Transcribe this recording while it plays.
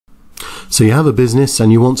So you have a business and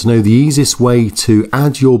you want to know the easiest way to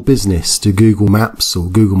add your business to Google Maps or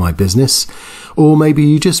Google My Business, or maybe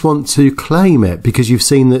you just want to claim it because you've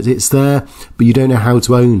seen that it's there but you don't know how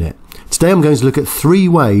to own it. Today I'm going to look at three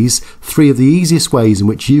of the easiest ways in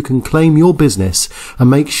which you can claim your business and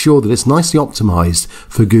make sure that it's nicely optimized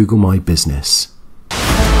for Google My Business.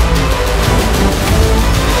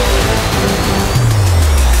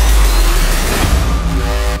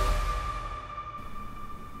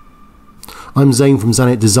 I'm Zane from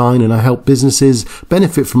Zanet Design and I help businesses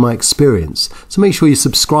benefit from my experience. So make sure you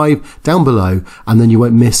subscribe down below and then you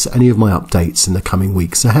won't miss any of my updates in the coming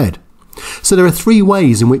weeks ahead. So there are three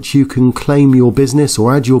ways in which you can claim your business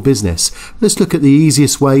or add your business. Let's look at the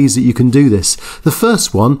easiest ways that you can do this. The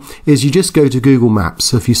first one is you just go to Google Maps.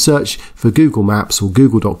 So if you search for Google Maps or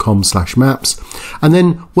google.com/maps, and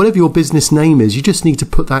then whatever your business name is, you just need to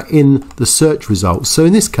put that in the search results. So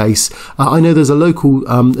in this case, I know there's a local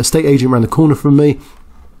estate agent around the corner from me,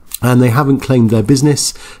 and they haven't claimed their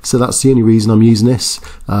business, so that's the only reason I'm using this.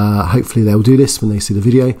 Hopefully they'll do this when they see the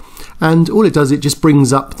video. And all it does, it just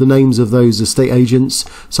brings up the names of those estate agents.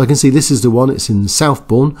 So I can see this is the one, it's in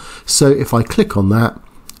Southbourne. So if I click on that,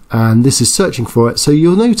 and this is searching for it, so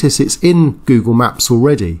you'll notice it's in Google Maps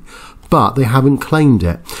already, but they haven't claimed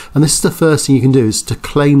it. And this is the first thing you can do, is to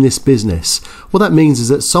claim this business. What that means is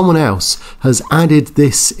that someone else has added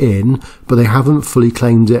this in, but they haven't fully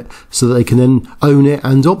claimed it, so that they can then own it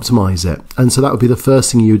and optimize it. And so that would be the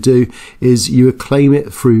first thing you would do, is you would claim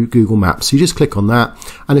it through Google Maps. So you just click on that,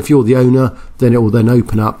 and if you're the owner, then it will then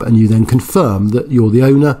open up and you then confirm that you're the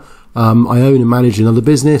owner. I own and manage another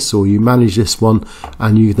business, or you manage this one,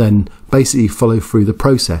 and you then basically follow through the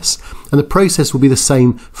process. And the process will be the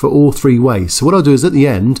same for all three ways. So what I'll do is at the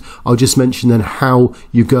end, I'll just mention then how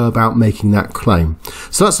you go about making that claim.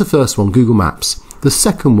 So that's the first one, Google Maps. The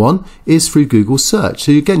second one is through Google Search.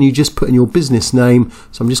 So again, you just put in your business name.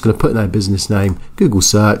 So I'm just going to put in our business name, Google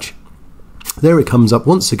Search. There it comes up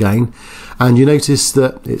once again, and you notice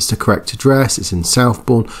that it's the correct address, it's in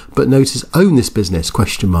Southbourne, but notice own this business, ?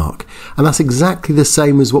 And that's exactly the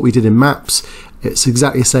same as what we did in Maps. It's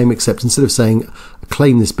exactly the same, except instead of saying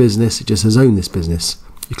claim this business, it just says own this business.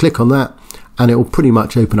 You click on that and it will pretty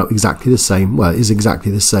much open up exactly the same, well, it is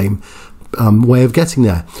exactly the same way of getting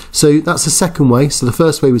there. So that's the second way. So the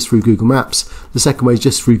first way was through Google Maps, the second way is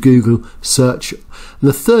just through Google Search, and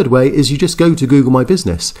the third way is you just go to Google My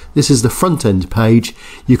Business. This is the front end page.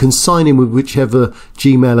 You can sign in with whichever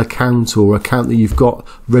Gmail account or account that you've got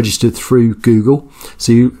registered through Google.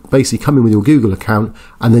 So you basically come in with your Google account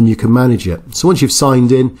and then you can manage it. So once you've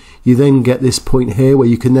signed in, you then get this point here where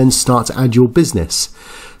you can then start to add your business.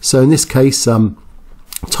 So in this case,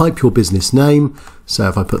 type your business name. So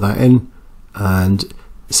if I put that in, and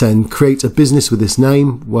then create a business with this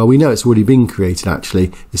name, well, we know it's already been created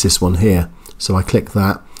actually, it's this one here. So I click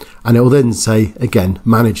that and it will then say again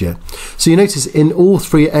manage it. So you notice in all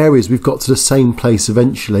three areas we've got to the same place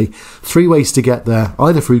eventually. Three ways to get there,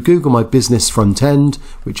 either through Google My Business front end,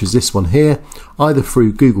 which is this one here, either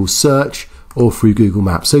through Google Search or through Google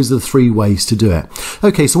Maps. Those are the three ways to do it.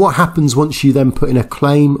 Okay, so what happens once you then put in a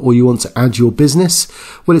claim or you want to add your business?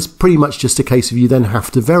 Well, it's pretty much just a case of you then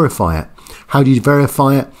have to verify it. How do you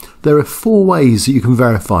verify it? There are four ways that you can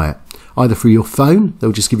verify it. Either through your phone,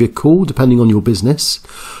 they'll just give you a call depending on your business.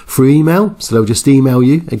 Through email, so they'll just email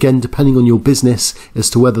you, again depending on your business as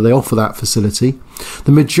to whether they offer that facility.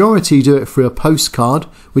 The majority do it through a postcard,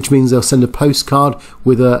 which means they'll send a postcard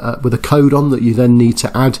with a code on that you then need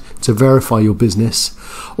to add to verify your business.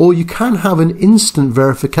 Or you can have an instant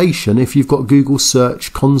verification if you've got Google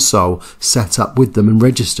Search Console set up with them and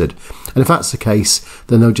registered. And if that's the case,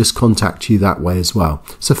 then they'll just contact you that way as well.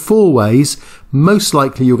 So four ways. Most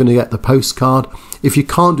likely you're going to get the postcard. If you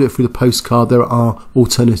can't do it through the postcard, there are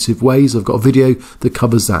alternative ways. I've got a video that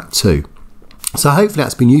covers that too. So hopefully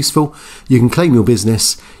that's been useful. You can claim your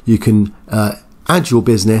business, you can add your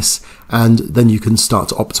business, and then you can start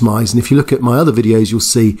to optimize. And if you look at my other videos, you'll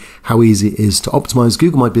see how easy it is to optimize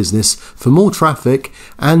Google My Business for more traffic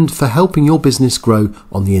and for helping your business grow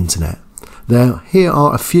on the internet. Here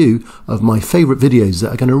are a few of my favorite videos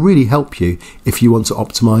that are going to really help you if you want to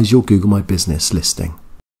optimize your Google My Business listing.